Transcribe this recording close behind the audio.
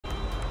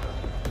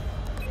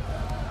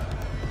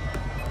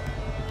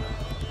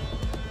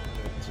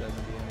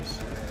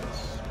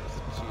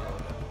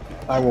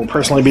I will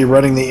personally be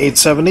running the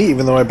 870,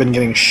 even though I've been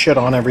getting shit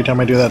on every time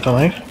I do that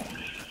tonight.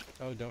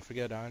 Oh, don't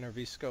forget iron or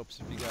V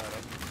scopes if you got it.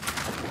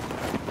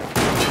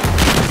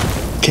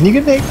 Can you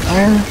get an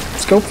iron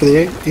scope for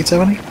the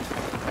 870?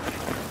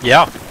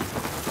 Yeah.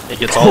 It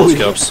gets all the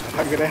scopes.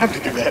 I'm gonna have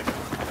to do that.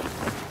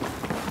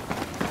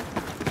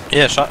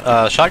 Yeah,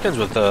 shotguns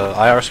with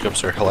IR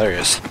scopes are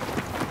hilarious.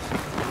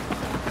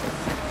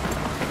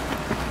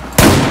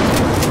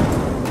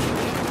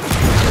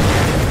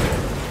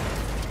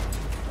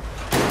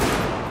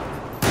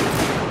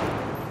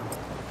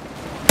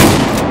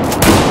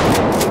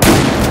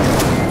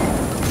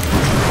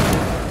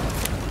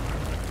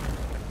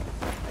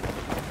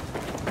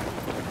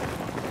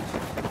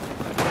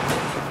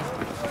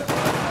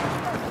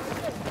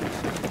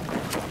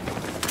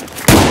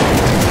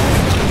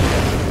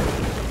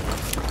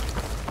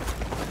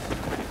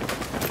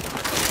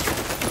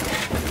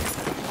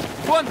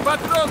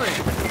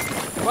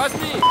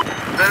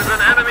 There's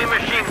an enemy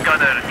machine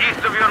gunner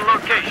east of your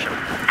location.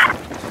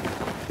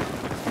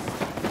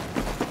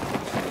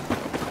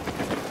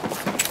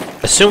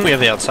 Assume we have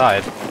the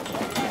outside.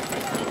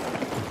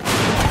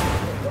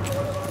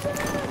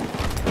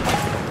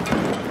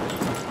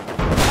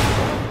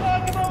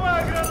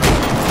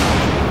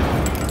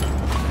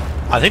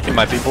 I think they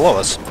might be below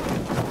us.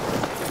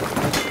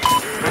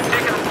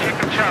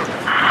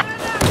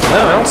 No,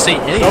 I don't see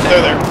anything. Oh,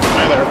 they're there.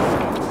 They're there.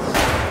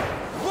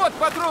 Вот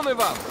патроны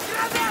вам!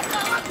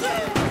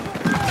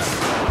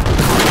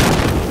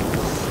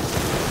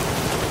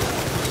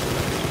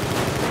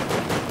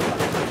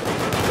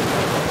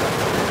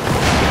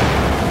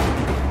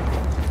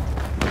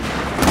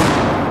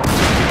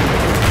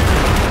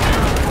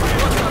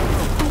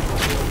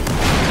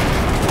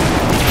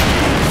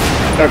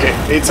 Okay,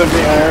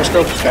 870 IR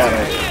scope, got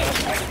it.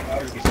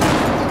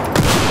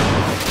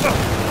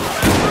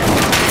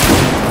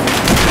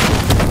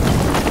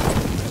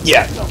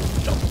 Yeah, no,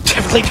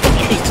 definitely don't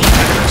use the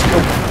IR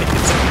scope.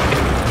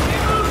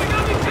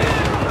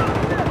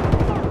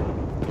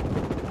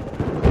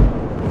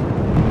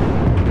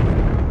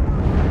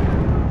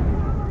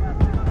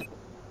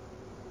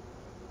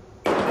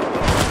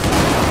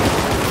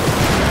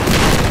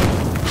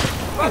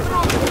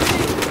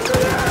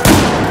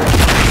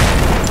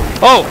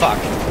 Oh, fuck.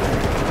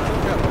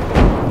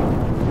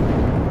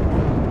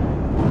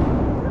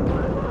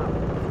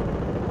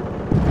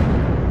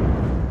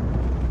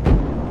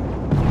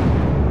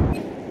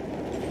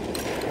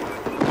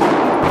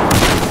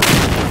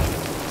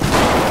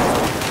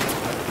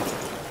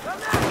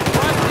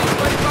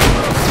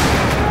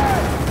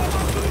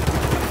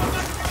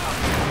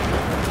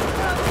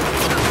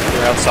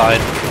 They're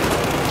outside.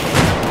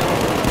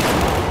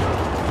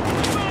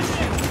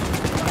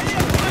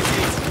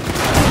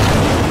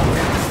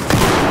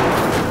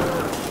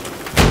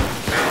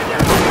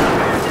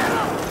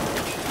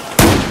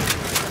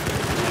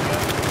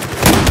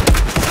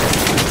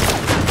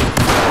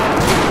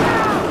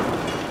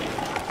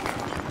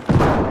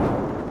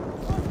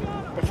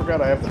 I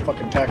forgot I have the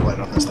fucking tack light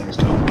on this thing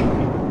still.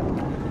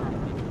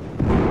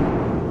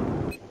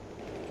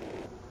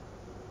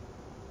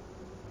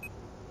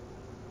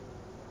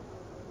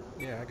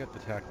 Yeah, I got the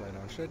tack light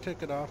on. Should I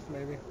take it off,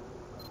 maybe?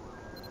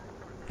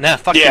 Nah,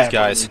 fuck these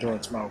guys.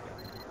 Doing smoke.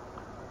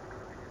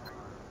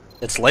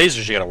 It's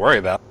lasers you gotta worry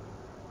about.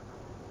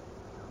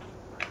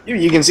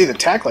 You can see the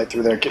tack light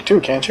through there too,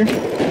 can't you? I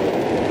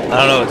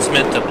don't know, it's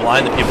meant to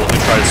blind the people who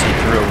try to see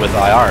through with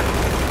IR.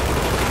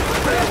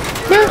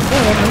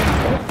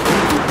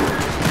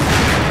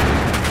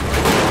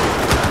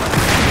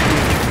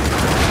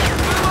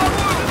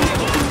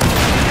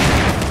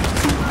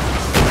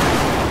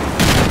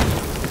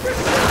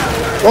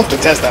 We'll have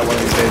to test that one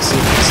of these days, see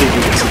if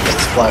you can see this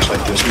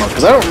flashlight through smoke.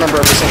 Because I don't remember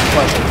ever seeing a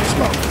flashlight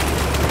through smoke.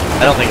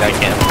 I don't think I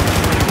can.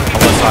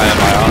 Unless I have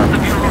IR.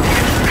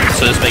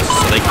 So this makes it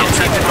so they can't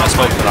see through my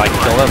smoke, but I can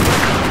kill them.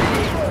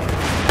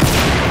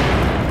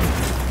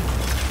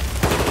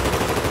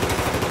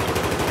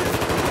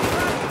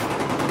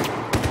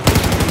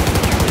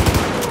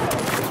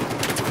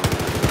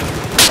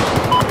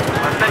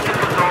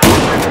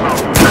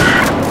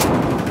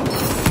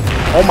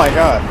 Oh my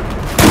god.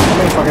 How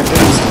many fucking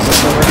things is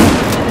this over?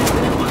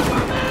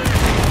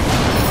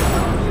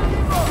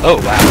 Oh,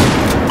 wow.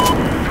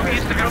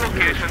 East of your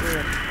location,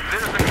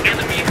 there's an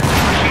enemy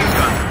machine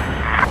gun.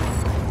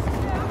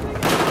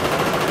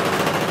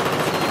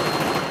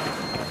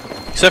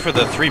 Except for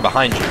the three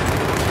behind you.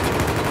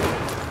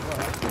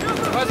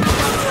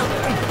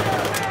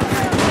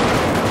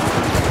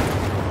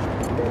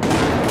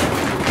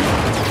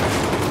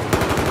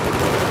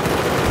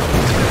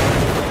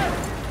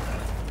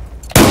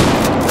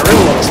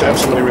 Have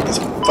somebody with this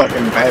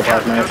fucking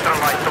bipod knife.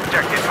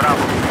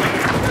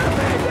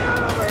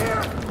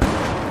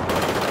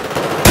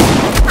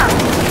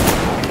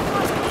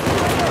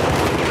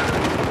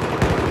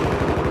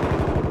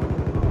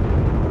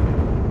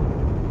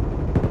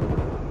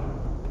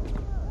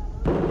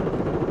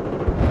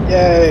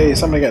 Yay!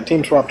 Somebody got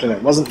team swapped in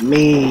it. Wasn't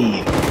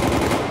me.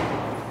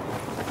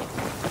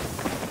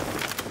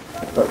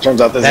 But it turns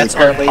out this is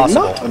apparently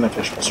not an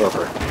official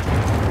server.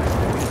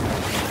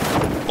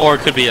 Or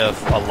it could be a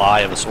lie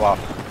of a swap.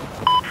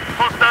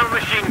 Hostile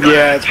machine gun.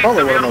 Yeah, it's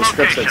probably one of those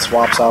scripts that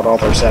swaps out all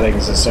their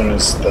settings as soon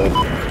as the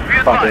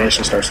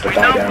population starts to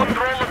die down.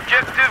 Control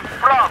objective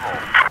Bravo.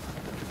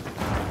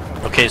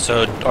 Okay,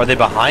 so are they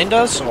behind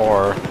us,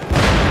 or? Looking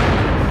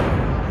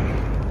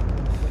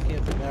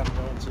at the map,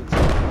 no one sits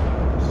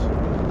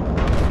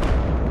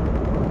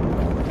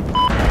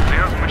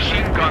There's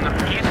machine gun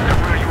east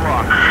of where you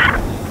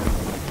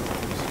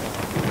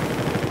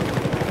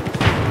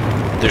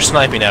are. They're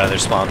sniping out of their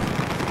spawn.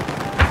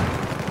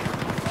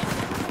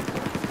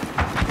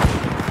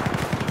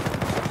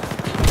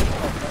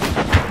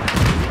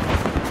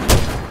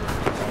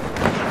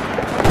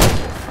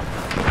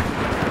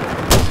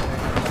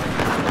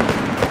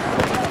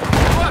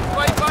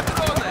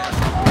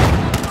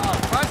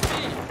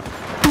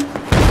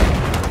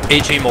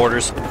 HE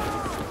mortars.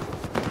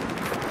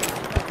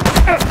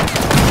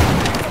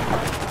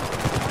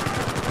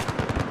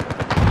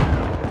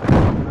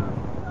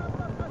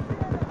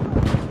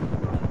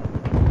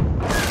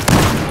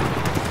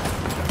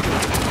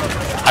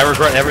 I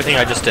regret everything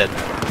I just did.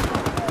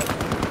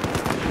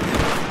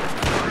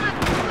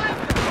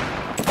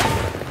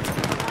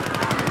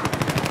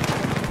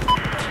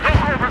 Don't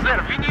go over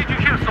there. We need you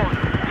here,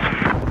 soldier.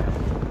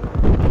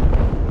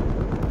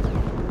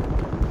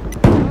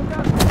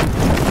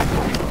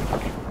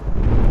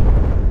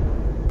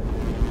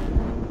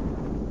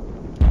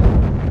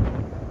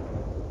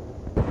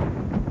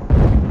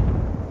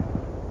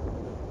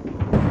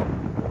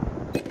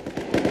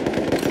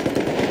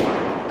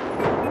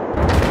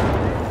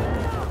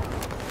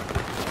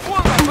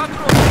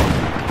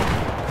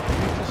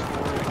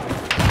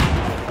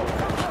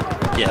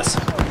 Yes.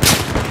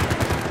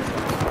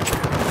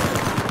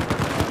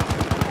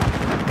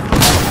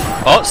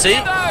 Oh, see?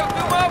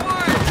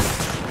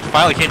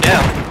 Finally came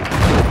down.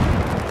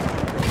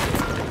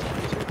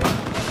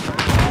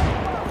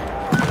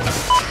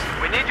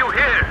 We need you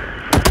here.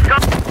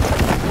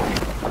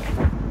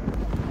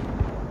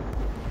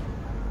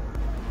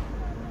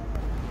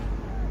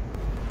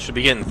 Should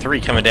be getting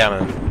 3 coming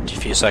down in a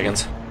few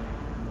seconds.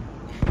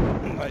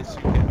 Nice,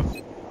 you have.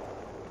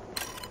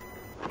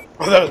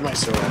 Oh, that was my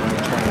sword. I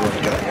was trying to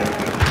really get it.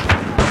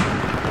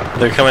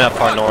 They're coming up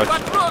far north.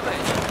 One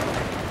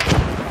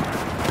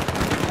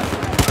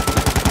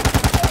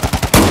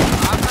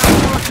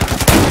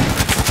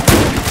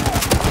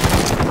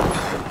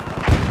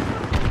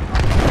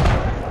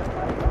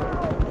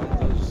of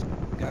those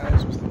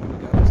guys was the one who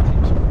got his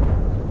team score.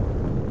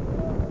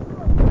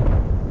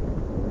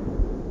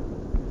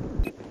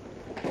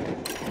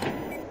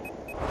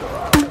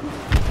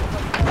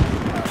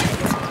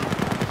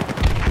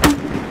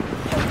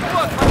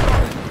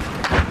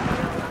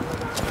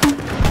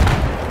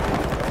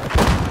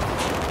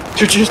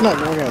 You're just not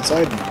going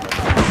outside anymore.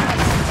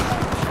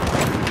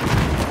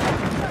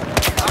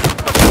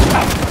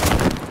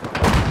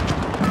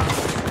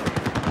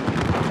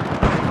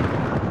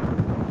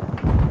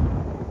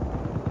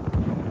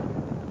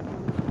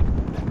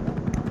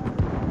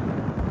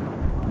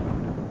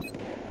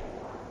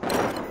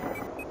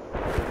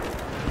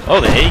 Oh,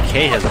 the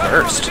AK has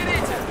burst.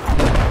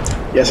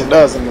 Yes, it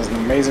does, and there's an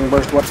amazing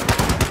burst weapon.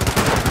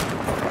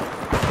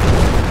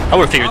 I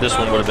would have figured this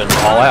one would have been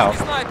all out.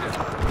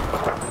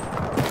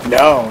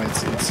 No,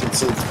 it's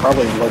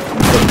probably like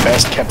the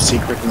best kept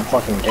secret in the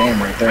fucking game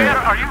right Where there.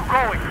 are you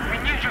going? We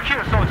need you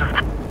here, soldier.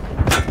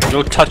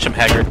 Go touch them,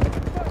 Haggard.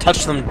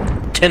 Touch them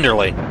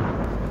tenderly.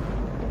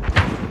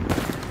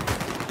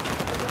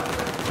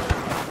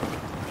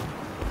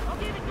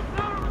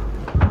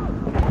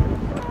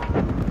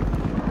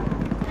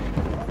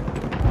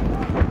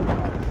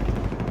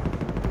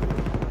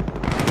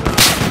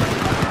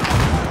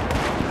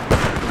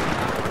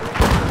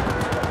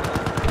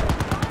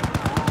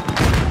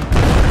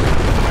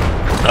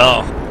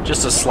 Oh,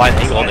 just a slight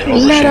angle on the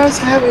overshoot. Let us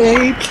have a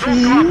Don't drop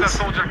that, please.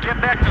 soldier. Get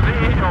back to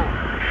the AO.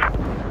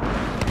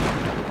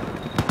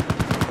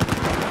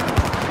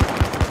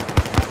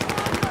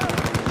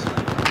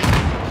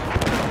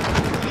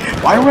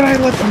 Why would I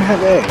let them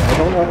have A?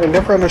 I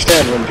never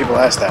understand when people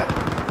ask that.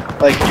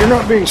 Like, you're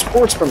not being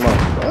sportsmanlike.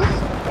 What?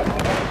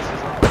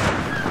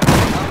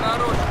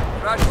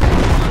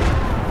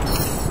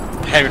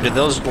 Haggard, did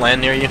those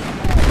land near you?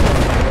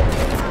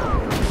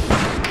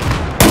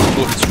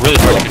 Ooh, it's really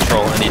hard to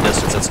control any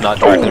distance that's not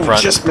directly in Oh,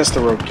 front. just missed the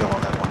roadkill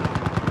on that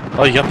one.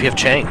 Oh, yup, you have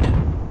chained.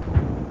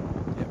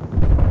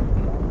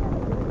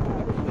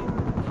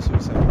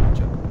 Suicide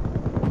matchup.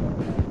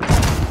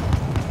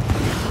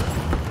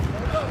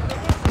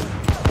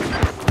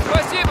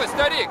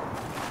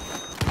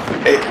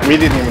 Hey,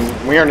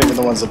 we aren't even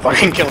the ones that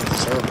fucking killed the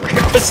server.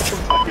 It was the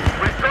fucking-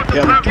 We're going to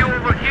Yeah. grab you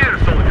over here,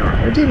 soldier.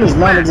 Our team is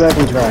not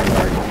exactly trying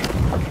hard.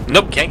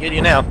 Nope, can't get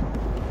you now.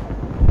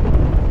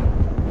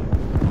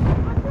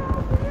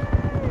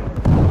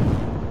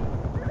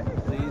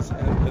 Please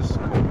end this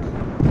quick.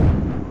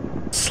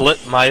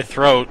 Slit my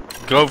throat.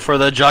 Go for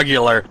the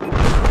jugular.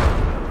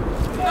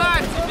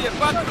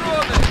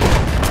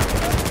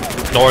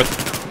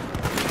 North.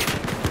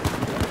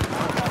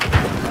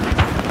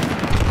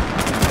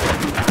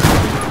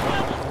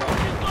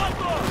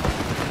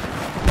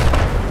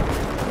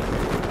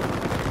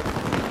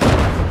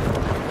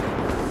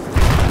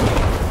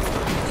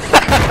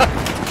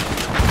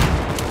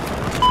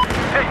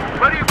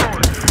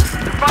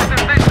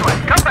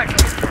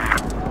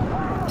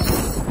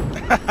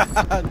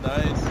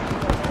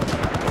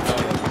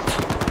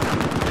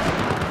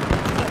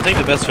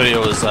 best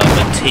video is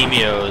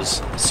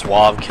Matimio's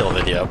Suave kill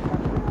video.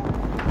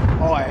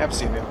 Oh, I have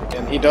seen it,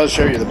 and he does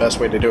show you the best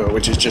way to do it,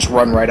 which is just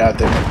run right out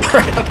there,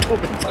 right up to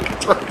him and fucking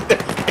throw it in their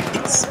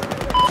face.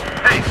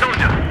 Hey,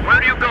 soldier, where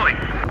are you going?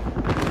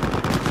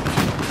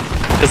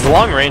 Because the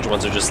long range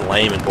ones are just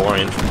lame and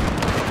boring.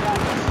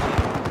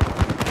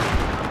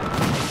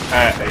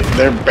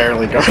 They're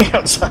barely going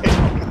outside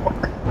anymore.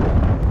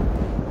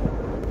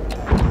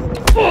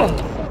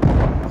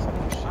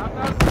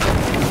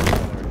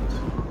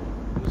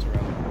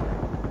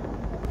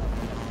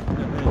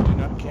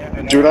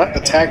 Do not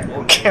attack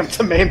or camp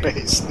the main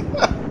base.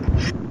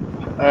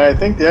 I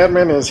think the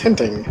admin is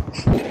hinting.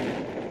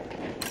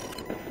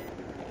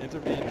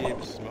 Intervene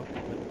gave smoke.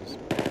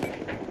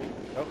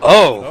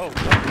 Oh!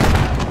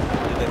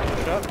 Did they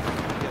push up?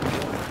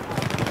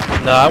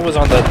 No, I was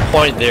on the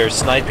point there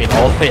sniping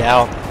all the way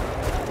out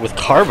with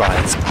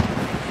carbines.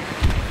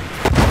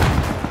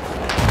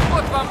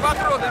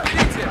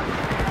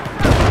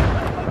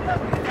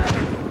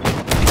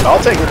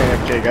 I'll take an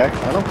AFK guy.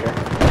 I don't care.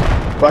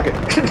 Fuck it.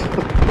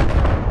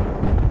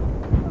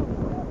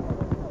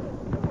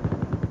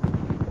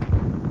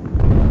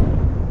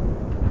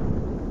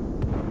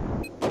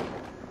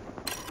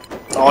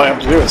 All I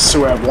have to do is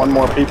sue out one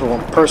more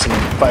person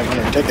and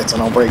 500 tickets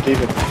and I'll break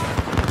even.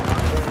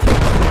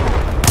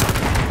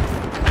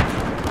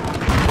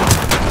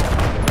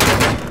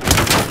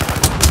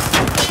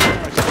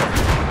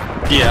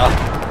 Yeah.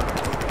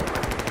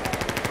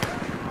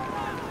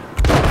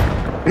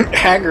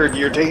 Haggard,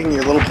 you're taking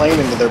your little plane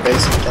into their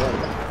base and killing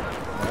them.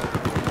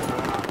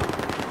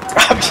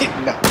 I mean,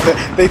 no,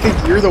 they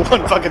think you're the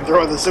one fucking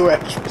throwing the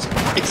Suez for some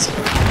reason.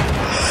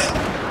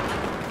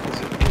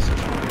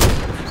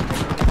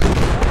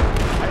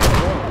 I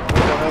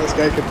don't know how this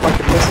guy could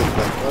fucking miss it,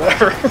 but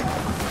whatever.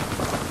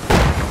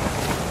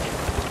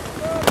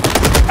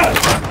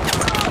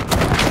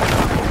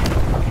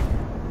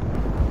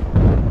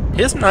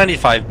 His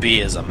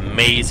 95B is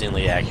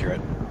amazingly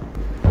accurate.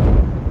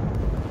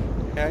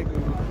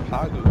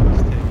 Hagu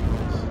was taking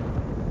this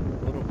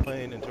little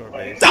plane into our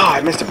base. Ah,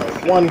 I missed it by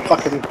one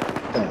fucking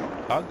thing.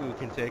 Hagu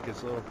can take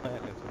his little plane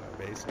into our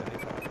base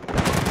anytime.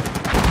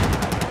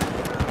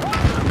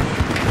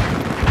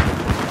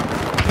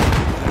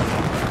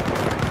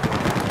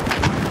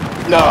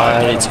 No,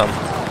 I need some. I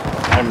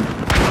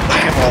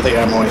have all the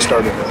ammo I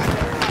started with.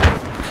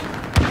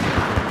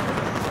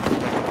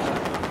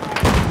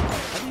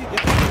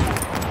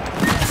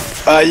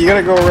 You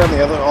gotta go around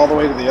all the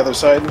way to the other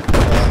side,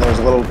 and there's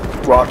a little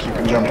rock you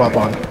can jump up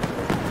on.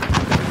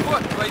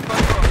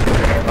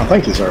 Oh,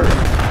 thank you, sir.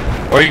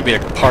 Or you could be a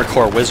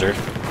parkour wizard.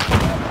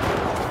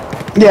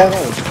 Yeah,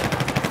 that was...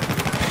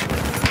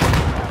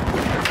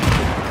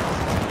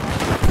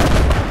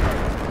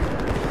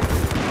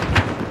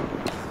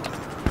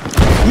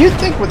 You'd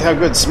think with how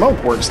good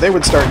smoke works, they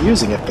would start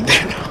using it, but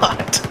they're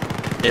not.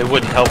 It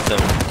wouldn't help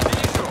them.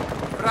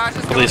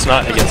 At least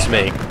not against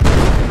me.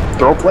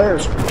 Throw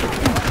flares.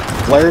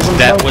 Flares and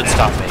That smoke. would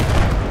stop me.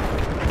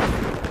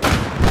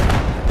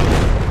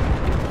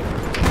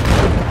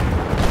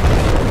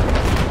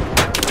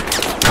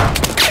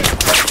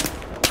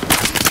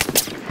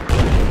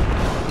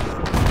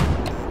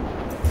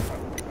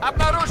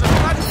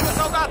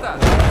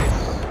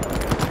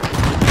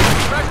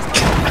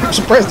 I'm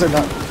surprised they're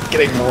not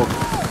getting more.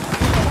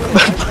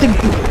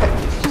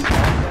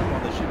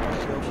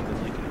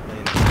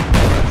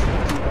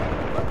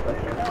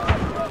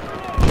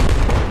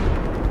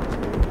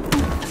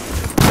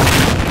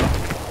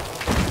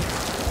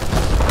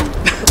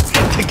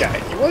 The guy.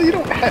 Well, you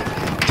don't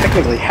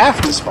technically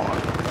have to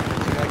spawn.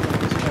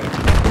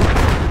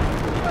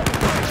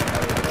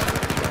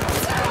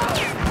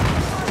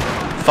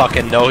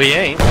 Fucking no, he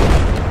ain't.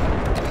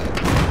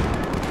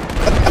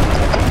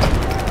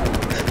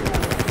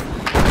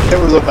 It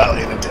was a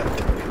valiant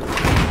attempt.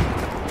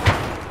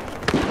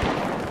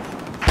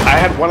 I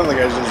had one of the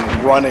guys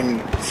just running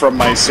from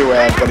my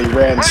Suad, but he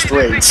ran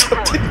straight, so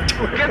it didn't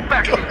do it Get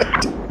back good.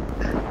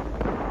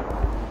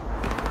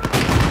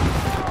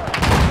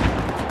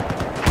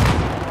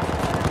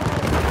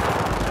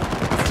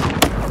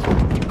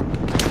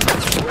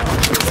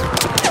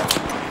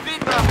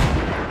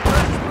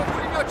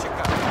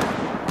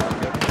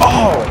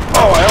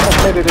 Oh, I almost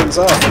made it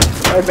inside.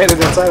 If I made it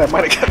inside, I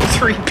might have gotten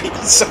 3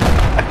 pieces of that.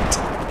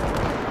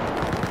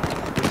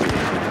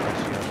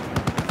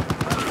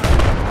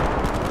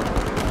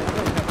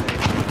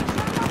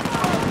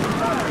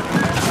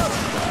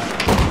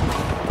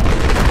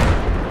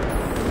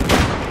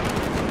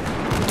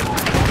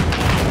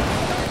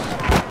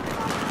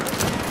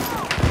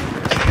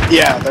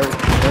 Yeah,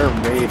 they're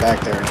way back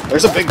there.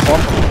 There's a big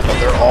clump of them, but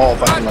they're all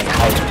fucking like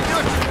out.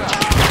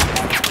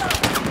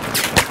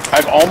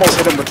 I've almost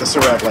hit him with the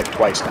Surat like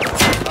twice now.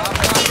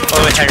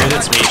 Oh wait, Haggard,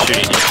 that's me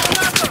shooting you.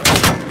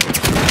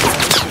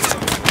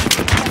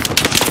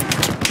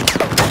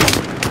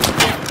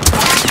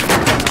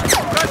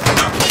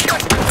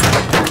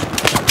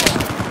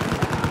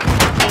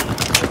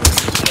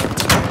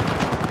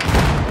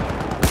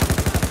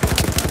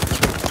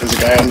 There's a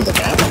guy under the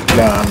map?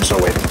 No, I'm still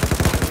waiting.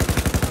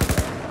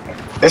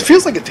 It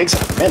feels like it takes a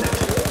minute.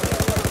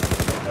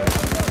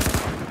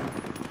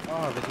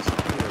 Oh, they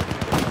disappear.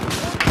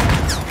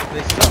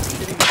 They stop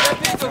hitting me.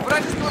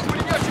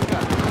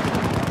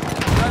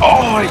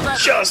 Oh, I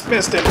just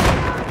missed him.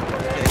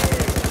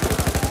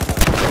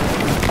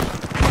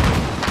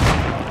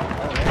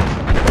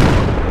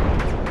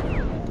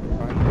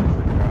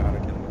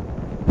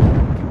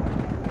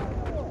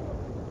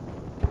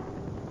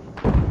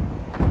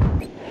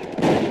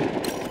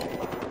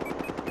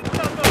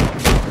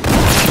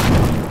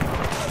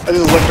 I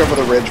just looked over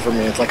the ridge for me.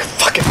 It's like a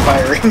fucking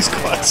firing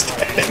squad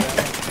standing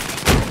there.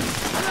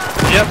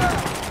 Yep.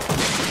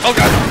 Oh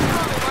god.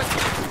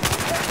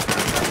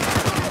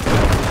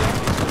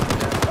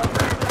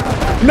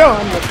 No,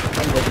 I'm good.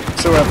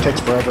 So it takes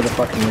forever to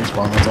fucking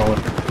respawn. That's all it.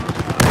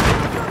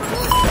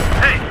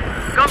 Hey,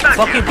 come back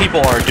Fucking here.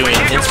 people are doing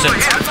instant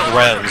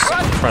revs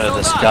in front of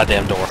this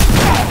goddamn door.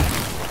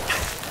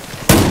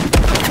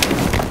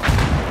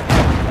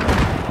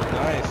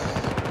 Nice.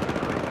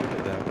 Look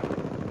at that.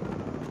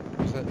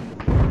 What's that?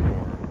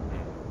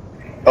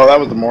 Oh, that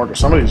was the mortar.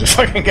 Somebody just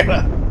fucking got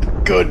a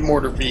good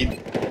mortar feed.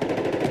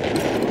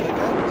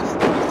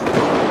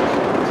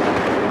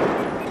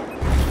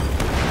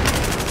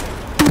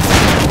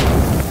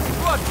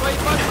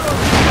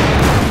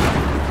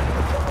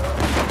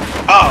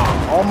 Oh,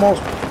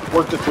 almost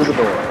worked it through the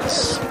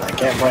doors. I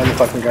can't find the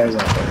fucking guys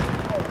out there.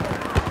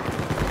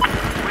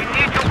 We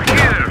need you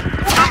here.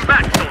 Come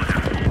back, soldier.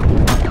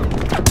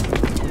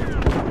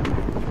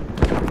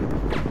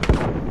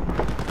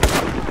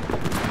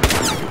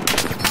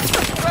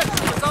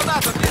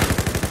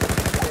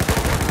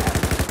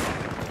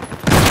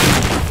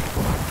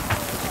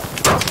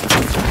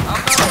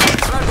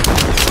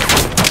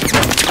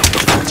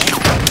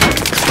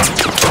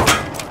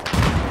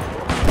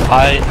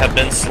 I have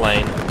been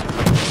slain.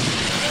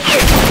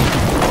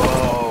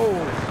 Oh!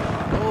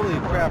 Holy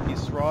crap, he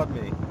strawed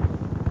me.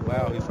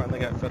 Wow, he finally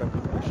got fed up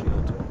with my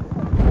shield.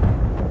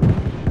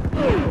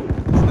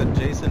 It's that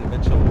Jason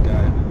Mitchell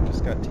guy who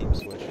just got team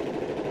switched.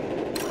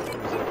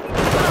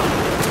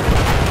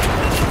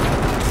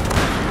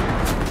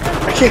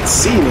 I can't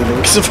see anything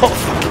because of all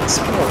fucking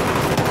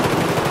smoke.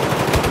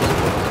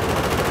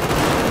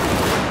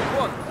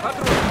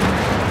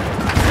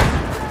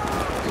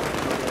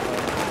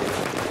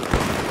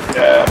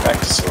 Yeah, back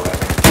to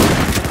select.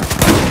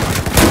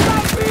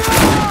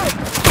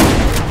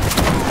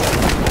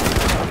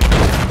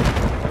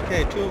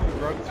 Okay, two of them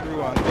broke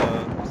through on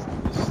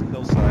this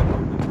hillside where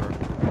we were.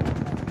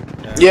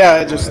 Yeah,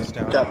 I just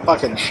got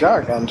fucking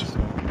shotgunned.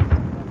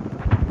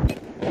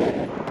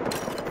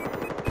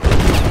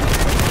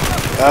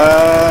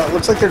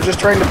 Looks like they're just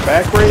trying to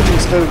back rage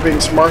instead of being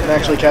smart and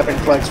actually capping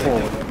flags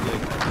forward.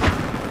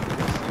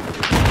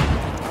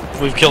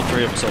 We've killed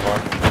 3 of them so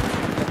far.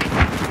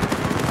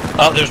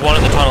 Oh, there's one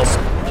in the tunnels.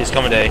 He's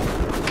coming to A.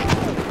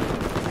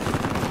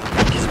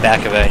 He's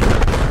back of A.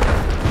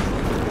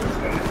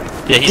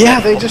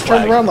 Yeah, They just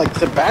turned around like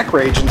to back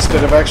rage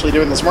instead of actually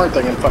doing the smart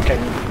thing and fucking...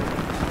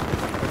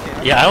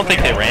 Yeah, I don't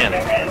think they ran.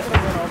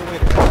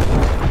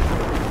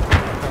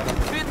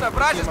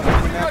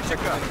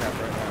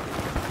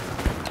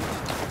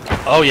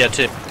 Oh yeah,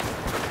 too.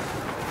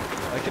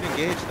 I could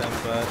engage them,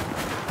 but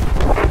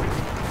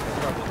they'll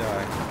probably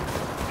die.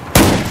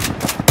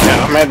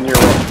 Yeah, I'm heading your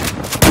way.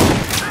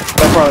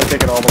 They'll probably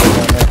take it all the way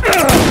down there.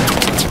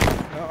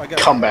 No, I got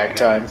Comeback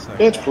time.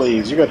 Bitch,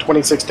 please. You got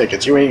 26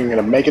 tickets. You ain't even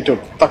gonna make it to a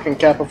fucking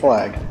cap a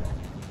flag.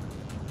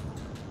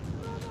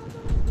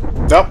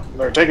 Nope,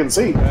 they're taking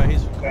C.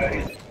 He's...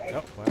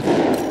 Nope, well.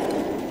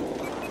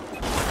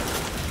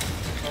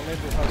 Well,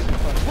 maybe we'll have some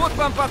fun. Вот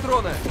вам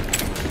патроны!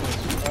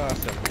 Ah,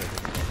 7 tickets.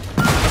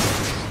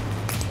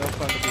 No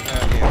fun to be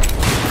had here.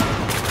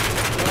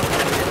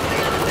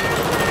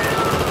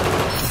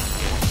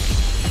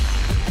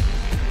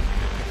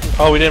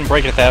 Oh, we didn't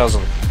break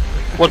 1,000.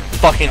 What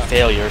fucking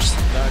failures.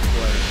 Not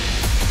quite.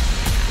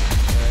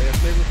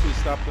 Maybe if we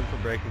stop them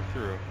from breaking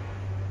through.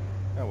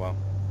 Oh well.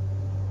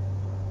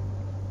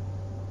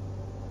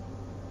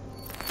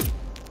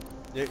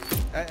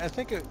 I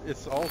think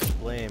it's all to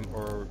blame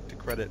or to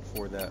credit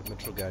for that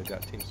Mitchell guy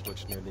got team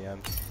switched near the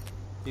end.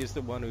 He's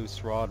the one who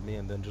strawed me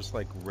and then just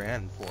like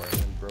ran for it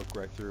and broke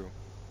right through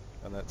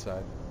on that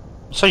side.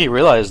 So you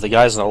realize the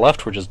guys on the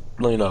left were just,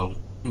 you know,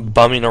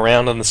 bumming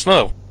around in the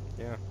snow.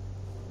 Yeah.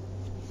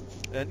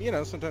 And you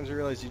know, sometimes you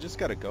realize you just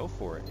gotta go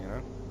for it, you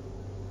know?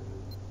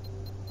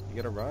 You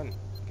gotta run.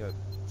 You gotta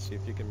see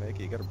if you can make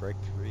it. You gotta break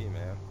free,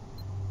 man.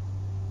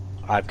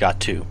 I've got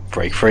to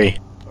break free.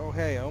 Oh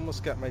hey, I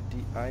almost got my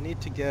I need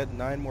to get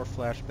 9 more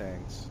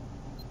flashbangs.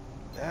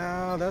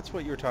 Ah, that's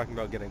what you were talking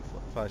about, getting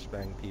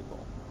flashbang people.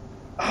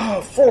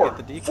 Oh, 4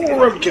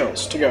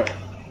 roadkills to go.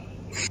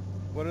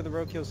 What do the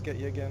roadkills get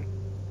you again?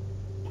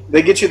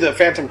 They get you the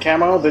phantom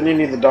camo, then you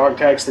need the dog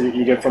tags that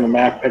you get from the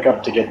map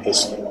pickup to get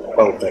this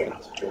bow thing.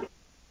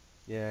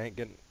 Yeah, I ain't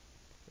getting...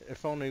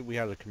 If only we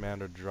had a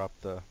commander drop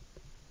the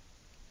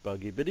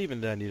buggy, but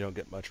even then you don't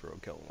get much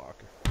roadkill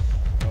locker.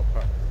 Oh,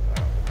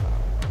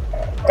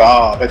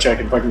 Ah, I bet you I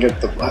can fucking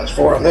get the last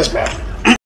 4 on this map.